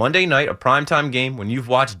on Monday night, a primetime game, when you've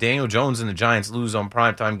watched Daniel Jones and the Giants lose on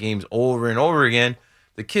primetime games over and over again,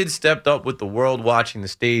 the kid stepped up with the world watching. The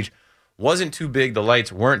stage wasn't too big. The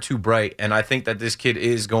lights weren't too bright. And I think that this kid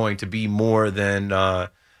is going to be more than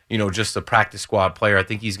just a practice squad player. I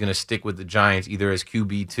think he's going to stick with the Giants either as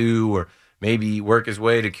QB2 or maybe work his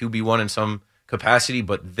way to QB1 in some capacity.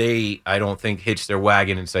 But they, I don't think, hitch their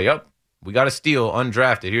wagon and say, we got to steal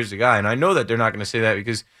undrafted. Here's the guy. And I know that they're not going to say that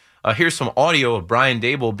because here's some audio of Brian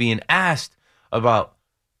Daboll being asked about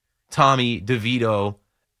Tommy DeVito,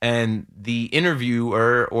 and the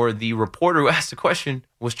interviewer or the reporter who asked the question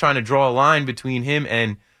was trying to draw a line between him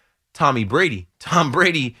and Tommy Brady. Tom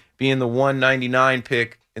Brady being the 199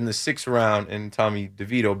 pick in the 6th round and Tommy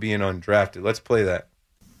DeVito being undrafted. Let's play that.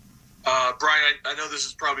 Brian, I know this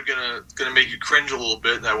is probably gonna make you cringe a little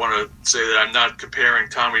bit, and I want to say that I'm not comparing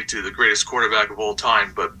Tommy to the greatest quarterback of all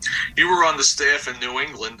time, but you were on the staff in New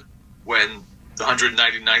England when the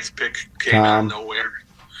 199th pick came out of nowhere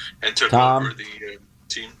and took over the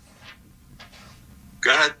team.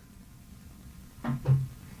 Go ahead.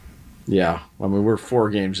 Yeah, I mean we're 4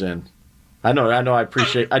 games in. I know. I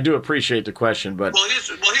do appreciate the question, but here's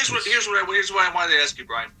what I wanted to ask you,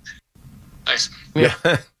 Brian. Nice. Yeah.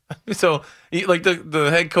 So, like the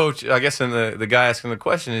head coach, I guess, and the guy asking the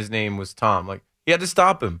question, his name was Tom. Like, he had to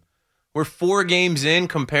stop him. We're 4 games in,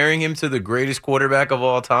 comparing him to the greatest quarterback of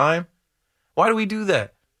all time. Why do we do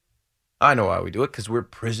that? I know why we do it, because we're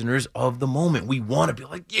prisoners of the moment. We want to be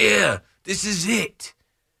like, yeah, this is it.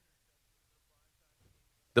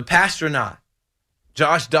 The Pastronaut.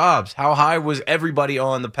 Josh Dobbs, how high was everybody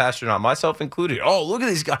on the Pastronaut, myself included? Oh, look at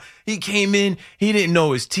this guy. He came in. He didn't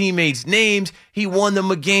know his teammates' names. He won them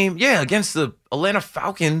a game. Yeah, against the Atlanta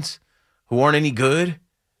Falcons, who aren't any good,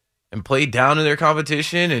 and played down in their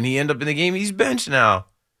competition, and he ended up in the game. He's benched now.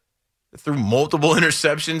 Threw multiple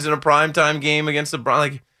interceptions in a primetime game against the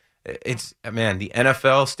Browns. Man, the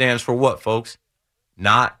NFL stands for what, folks?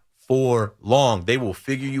 Not for long. They will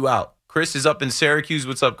figure you out. Chris is up in Syracuse.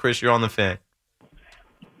 What's up, Chris? You're on the Fan.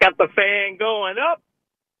 Got the fan going up.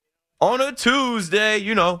 On a Tuesday,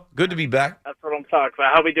 good to be back. That's what I'm talking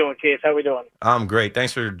about. How we doing, Keith? How we doing? I'm great.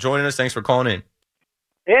 Thanks for joining us. Thanks for calling in.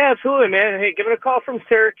 Yeah, absolutely, man. Hey, give it a call from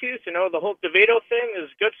Syracuse. The whole DeVito thing is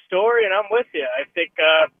a good story, and I'm with you. I think,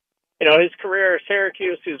 his career at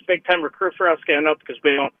Syracuse, he was a big-time recruit for us getting up because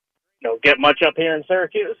we don't, get much up here in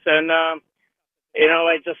Syracuse. And,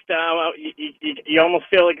 I just, you almost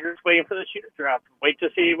feel like you're just waiting for the shoe to drop. Wait to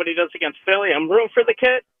see what he does against Philly. I'm rooting for the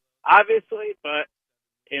kid, obviously, but,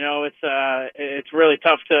 it's really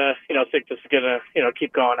tough to, think this is going to,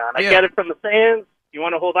 keep going on. I get it from the fans. You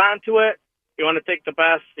want to hold on to it. You want to take the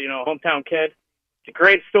best, hometown kid. It's a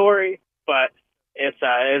great story, but it's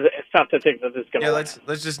tough to think that this is going to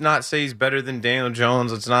let's just not say he's better than Daniel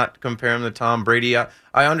Jones. Let's not compare him to Tom Brady. I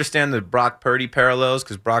understand the Brock Purdy parallels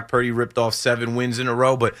because Brock Purdy ripped off 7 wins in a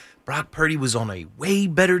row, but Brock Purdy was on a way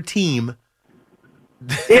better team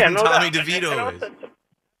than Tommy DeVito is.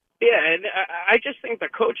 Yeah, and I just think the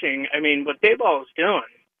coaching, what Daboll is doing,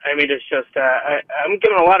 it's just, I'm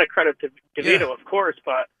giving a lot of credit to DeVito, of course,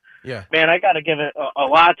 but, man, I got to give it a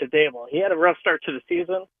lot to Daboll. He had a rough start to the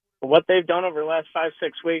season. But what they've done over the last 5-6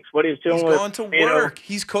 weeks, what he's doing He's gone to work.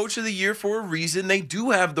 He's coach of the year for a reason. They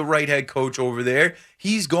do have the right head coach over there.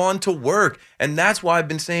 He's gone to work. And that's why I've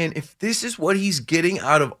been saying, if this is what he's getting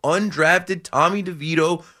out of undrafted Tommy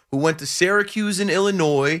DeVito, who went to Syracuse in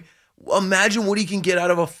Illinois, imagine what he can get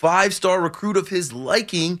out of a 5-star recruit of his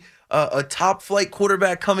liking, a top-flight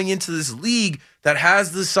quarterback coming into this league that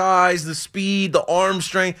has the size, the speed, the arm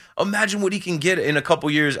strength. Imagine what he can get in a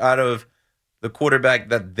couple years out of the quarterback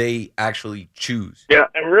that they actually choose. Yeah,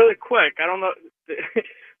 and really quick, I don't know, this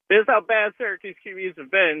is how bad Syracuse QBs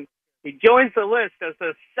have been. He joins the list as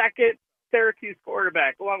the second Syracuse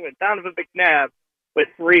quarterback, along with Donovan McNabb, with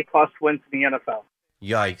 3+ wins in the NFL.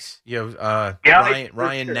 Yikes.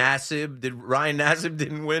 Ryan Nassib. Ryan Nassib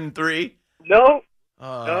didn't win 3? No.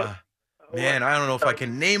 Man, I don't know if I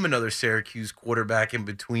can name another Syracuse quarterback in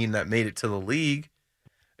between that made it to the league.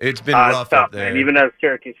 It's been rough tough, up there. Man. Even as a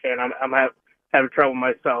Syracuse fan, I'm having trouble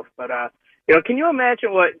myself. But, can you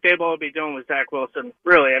imagine what Daboll would be doing with Zach Wilson?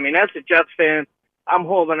 Really, as a Jets fan, I'm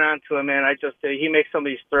holding on to him, man. He makes some of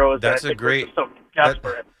these throws. That's a great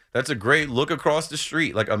look across the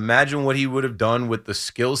street. Like, imagine what he would have done with the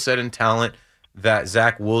skill set and talent that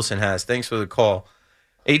Zach Wilson has. Thanks for the call.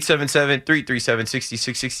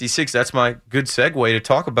 877-337-6666. That's my good segue to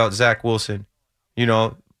talk about Zach Wilson.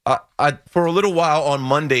 I for a little while on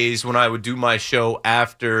Mondays when I would do my show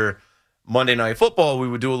after Monday Night Football, we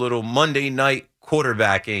would do a little Monday night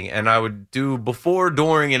quarterbacking, and I would do before,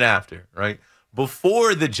 during, and after, right?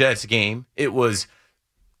 Before the Jets game, it was,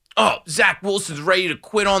 Zach Wilson's ready to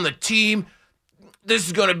quit on the team. This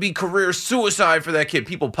is going to be career suicide for that kid.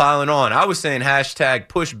 People piling on. I was saying hashtag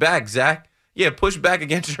push back, Zach. Yeah, push back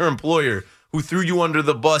against your employer who threw you under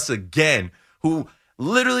the bus again, who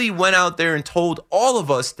literally went out there and told all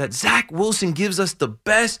of us that Zach Wilson gives us the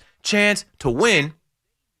best chance to win.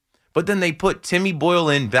 But then they put Timmy Boyle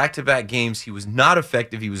in back-to-back games. He was not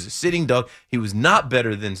effective. He was a sitting duck. He was not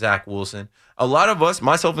better than Zach Wilson. A lot of us,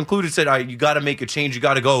 myself included, said, you got to make a change. You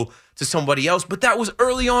got to go to somebody else. But that was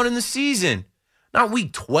early on in the season, not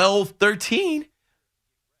week 12, 13.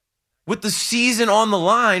 With the season on the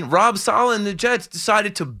line, Rob Saleh and the Jets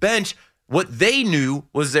decided to bench what they knew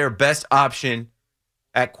was their best option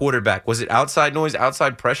at quarterback. Was it outside noise,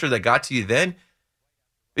 outside pressure that got to you then?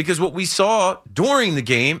 Because what we saw during the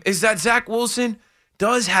game is that Zach Wilson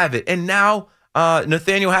does have it. And now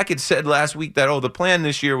Nathaniel Hackett said last week that, the plan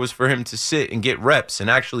this year was for him to sit and get reps and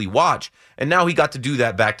actually watch. And now he got to do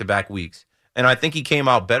that back-to-back weeks. And I think he came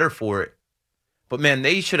out better for it. But, man,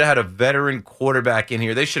 they should have had a veteran quarterback in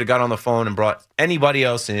here. They should have got on the phone and brought anybody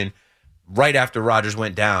else in right after Rodgers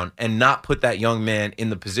went down and not put that young man in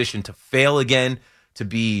the position to fail again, to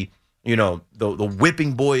be, the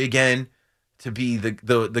whipping boy again, to be the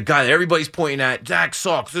guy that everybody's pointing at. Dak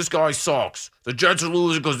sucks. This guy sucks. The Jets are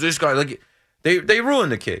losing because this guy. They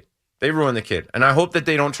ruined the kid. They ruined the kid. And I hope that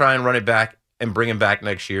they don't try and run it back and bring him back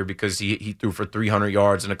next year because he threw for 300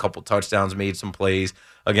 yards and a couple touchdowns, made some plays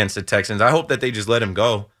against the Texans. I hope that they just let him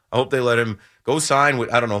go. I hope they let him go sign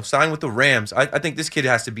with the Rams. I think this kid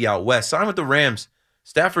has to be out west. Sign with the Rams.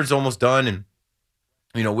 Stafford's almost done. And,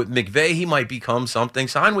 with McVay, he might become something.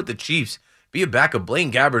 Sign with the Chiefs. Be a backup.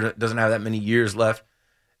 Blaine Gabbert doesn't have that many years left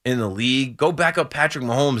in the league. Go back up Patrick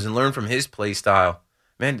Mahomes and learn from his play style.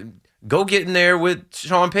 Man, go get in there with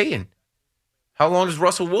Sean Payton. How long does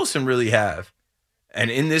Russell Wilson really have?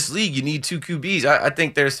 And in this league, you need two QBs. I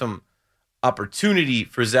think there's some opportunity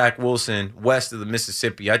for Zach Wilson west of the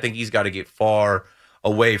Mississippi. I think he's got to get far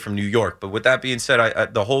away from New York. But with that being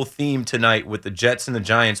said, the whole theme tonight with the Jets and the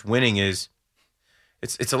Giants winning is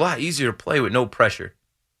it's a lot easier to play with no pressure.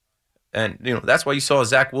 And, that's why you saw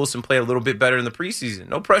Zach Wilson play a little bit better in the preseason.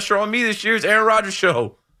 No pressure on me this year. It's Aaron Rodgers'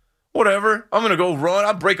 show. Whatever. I'm going to go run.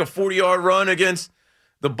 I'll break a 40-yard run against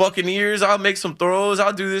the Buccaneers. I'll make some throws.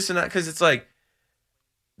 I'll do this and that. Because it's like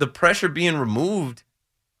the pressure being removed,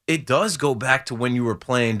 it does go back to when you were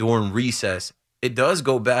playing during recess. It does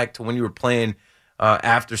go back to when you were playing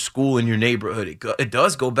after school in your neighborhood. It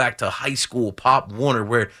does go back to high school Pop Warner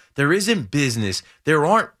where there isn't business. There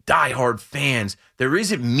aren't diehard fans. There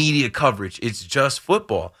isn't media coverage. It's just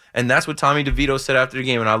football. And that's what Tommy DeVito said after the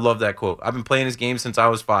game, and I love that quote. I've been playing this game since I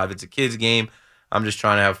was 5. It's a kid's game. I'm just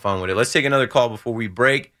trying to have fun with it. Let's take another call before we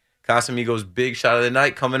break. Casamigos' big shot of the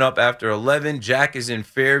night coming up after 11. Jack is in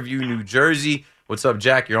Fairview, New Jersey. What's up,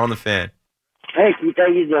 Jack? You're on the Fan. Hey, Keith, how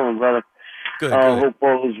you doing, brother? Good. Hope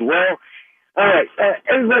all is well. All right,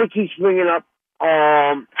 everybody keeps bringing up,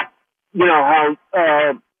 how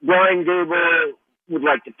Brian Daboll would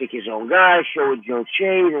like to pick his own guy, show with Joe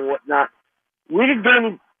Shade and whatnot. Where did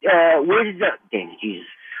Tommy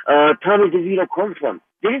DeVito come from?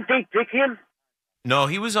 Didn't they pick him? No,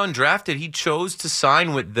 he was undrafted. He chose to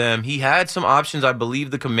sign with them. He had some options. I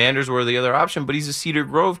believe the Commanders were the other option, but he's a Cedar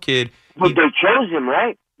Grove kid. But they chose him,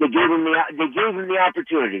 right? They gave him the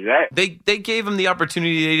opportunity, right? They gave him the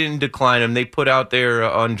opportunity. They didn't decline him. They put out their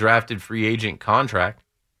undrafted free agent contract.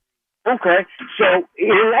 Okay. So,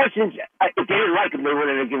 in essence, if they didn't like him, they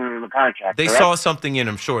wouldn't have given him a contract. They saw something in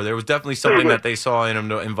him, sure. There was definitely something that they saw in him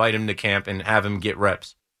to invite him to camp and have him get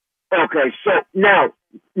reps. Okay. So, now,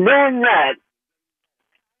 knowing that,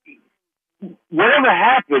 whatever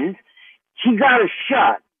happened, he got a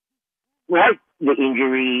shot, right? The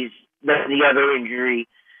injuries, the other injury.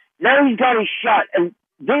 Now he's got his shot, and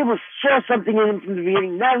they saw something in him from the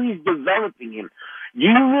beginning. Now he's developing him. Do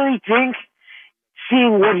you really think,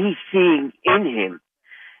 seeing what he's seeing in him,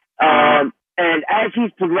 and as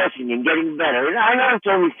he's progressing and getting better, and I know it's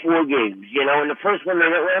only 4 games, and the first one they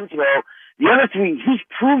let him throw, the other 3, he's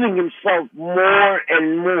proving himself more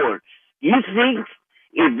and more. You think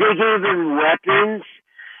if they gave him weapons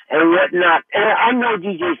and whatnot, and I know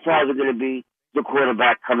DJ's probably going to be the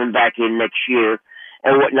quarterback coming back in next year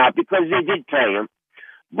and whatnot because they did pay him.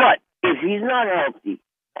 But if he's not healthy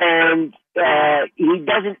and he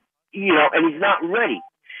doesn't, and he's not ready,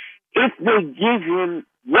 if they give him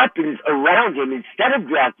weapons around him instead of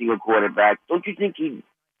drafting a quarterback, don't you think he'd,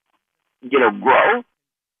 grow?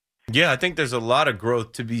 Yeah, I think there's a lot of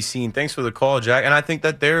growth to be seen. Thanks for the call, Jack. And I think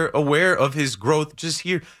that they're aware of his growth just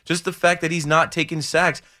here. Just the fact that he's not taking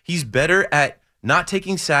sacks. He's better at not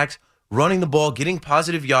taking sacks, running the ball, getting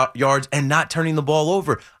positive yards, and not turning the ball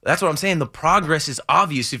over. That's what I'm saying. The progress is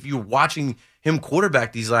obvious if you're watching him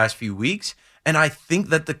quarterback these last few weeks. And I think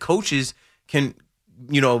that the coaches can,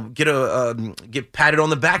 get patted on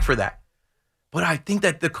the back for that. But I think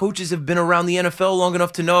that the coaches have been around the NFL long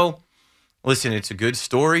enough to know, listen, it's a good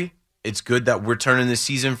story. It's good that we're turning this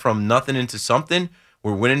season from nothing into something.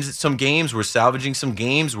 We're winning some games. We're salvaging some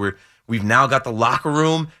games. We've now got the locker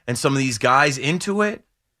room and some of these guys into it.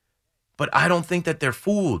 But I don't think that they're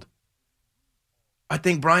fooled. I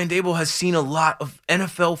think Brian Daboll has seen a lot of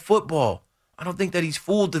NFL football. I don't think that he's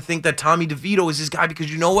fooled to think that Tommy DeVito is his guy,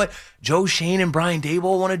 because you know what Joe Shane and Brian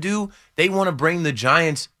Daboll want to do? They want to bring the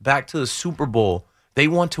Giants back to the Super Bowl. They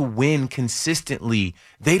want to win consistently.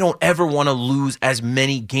 They don't ever want to lose as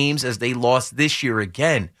many games as they lost this year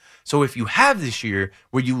again. So if you have this year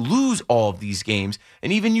where you lose all of these games,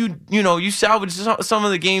 and even you salvage some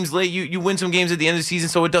of the games late, you win some games at the end of the season,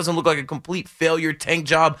 so it doesn't look like a complete failure tank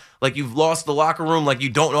job, like you've lost the locker room, like you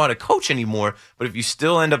don't know how to coach anymore. But if you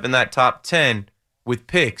still end up in that top 10 with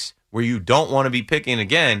picks where you don't want to be picking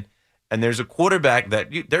again, and there's a quarterback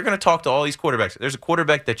that they're going to talk to all these quarterbacks. There's a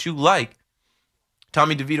quarterback that you like.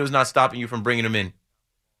 Tommy DeVito's not stopping you from bringing him in.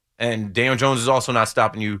 And Daniel Jones is also not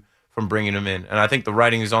stopping you from bringing him in. And I think the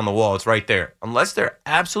writing is on the wall. It's right there. Unless they're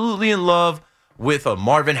absolutely in love with a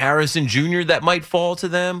Marvin Harrison Jr. that might fall to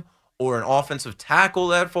them, or an offensive tackle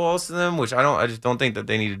that falls to them, which I just don't think that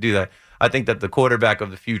they need to do that. I think that the quarterback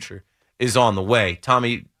of the future is on the way.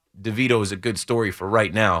 Tommy DeVito is a good story for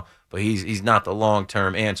right now, but he's not the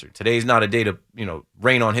long-term answer. Today's not a day to,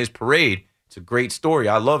 rain on his parade. It's a great story.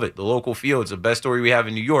 I love it. The local feel. It's the best story we have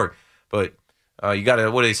in New York. But you got to,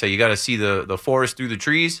 what do they say? You got to see the forest through the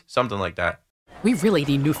trees, something like that. We really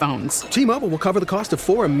need new phones. T-Mobile will cover the cost of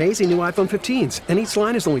 4 amazing new iPhone 15s, and each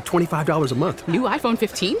line is only $25 a month. New iPhone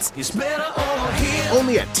 15s? It's better over here.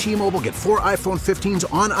 Only at T-Mobile, get 4 iPhone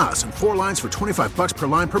 15s on us and 4 lines for $25 per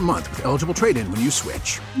line per month with eligible trade-in when you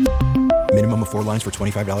switch. Minimum of 4 lines for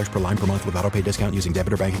 $25 per line per month with autopay discount using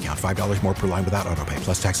debit or bank account. $5 more per line without autopay,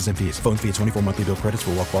 plus taxes and fees. Phone fee at 24 monthly bill credits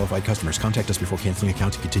for well-qualified customers. Contact us before canceling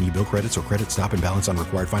account to continue bill credits or credit stop and balance on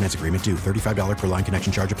required finance agreement due. $35 per line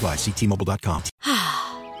connection charge applies. See T-Mobile.com.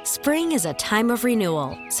 Spring is a time of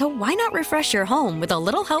renewal, so why not refresh your home with a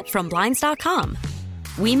little help from Blinds.com?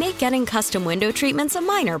 We make getting custom window treatments a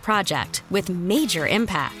minor project with major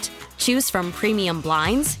impact. Choose from premium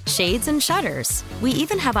blinds, shades, and shutters. We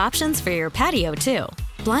even have options for your patio, too.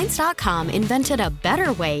 Blinds.com invented a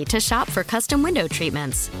better way to shop for custom window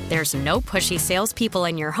treatments. There's no pushy salespeople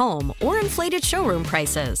in your home or inflated showroom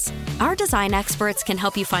prices. Our design experts can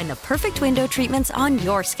help you find the perfect window treatments on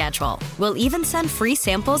your schedule. We'll even send free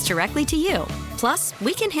samples directly to you. Plus,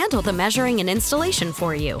 we can handle the measuring and installation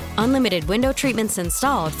for you. Unlimited window treatments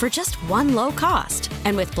installed for just one low cost.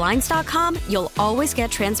 And with Blinds.com, you'll always get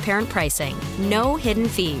transparent pricing. No hidden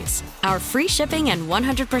fees. Our free shipping and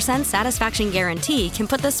 100% satisfaction guarantee can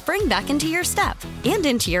put the spring back into your step and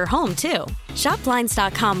into your home, too. Shop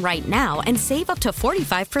Blinds.com right now and save up to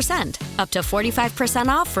 45%. Up to 45%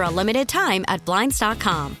 off for a limited time at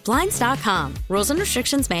Blinds.com. Blinds.com. Rules and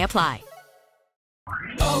restrictions may apply.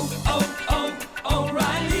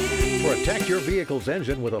 Protect your vehicle's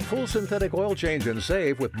engine with a full synthetic oil change and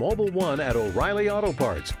save with Mobile One at O'Reilly Auto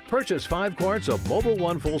Parts. Purchase 5 quarts of Mobile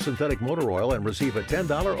One full synthetic motor oil and receive a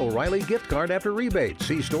 $10 O'Reilly gift card after rebate.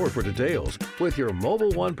 See store for details. With your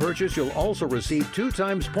Mobile One purchase, you'll also receive 2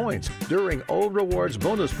 times points during O Rewards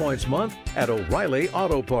Bonus Points Month at O'Reilly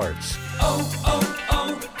Auto Parts.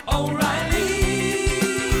 O'Reilly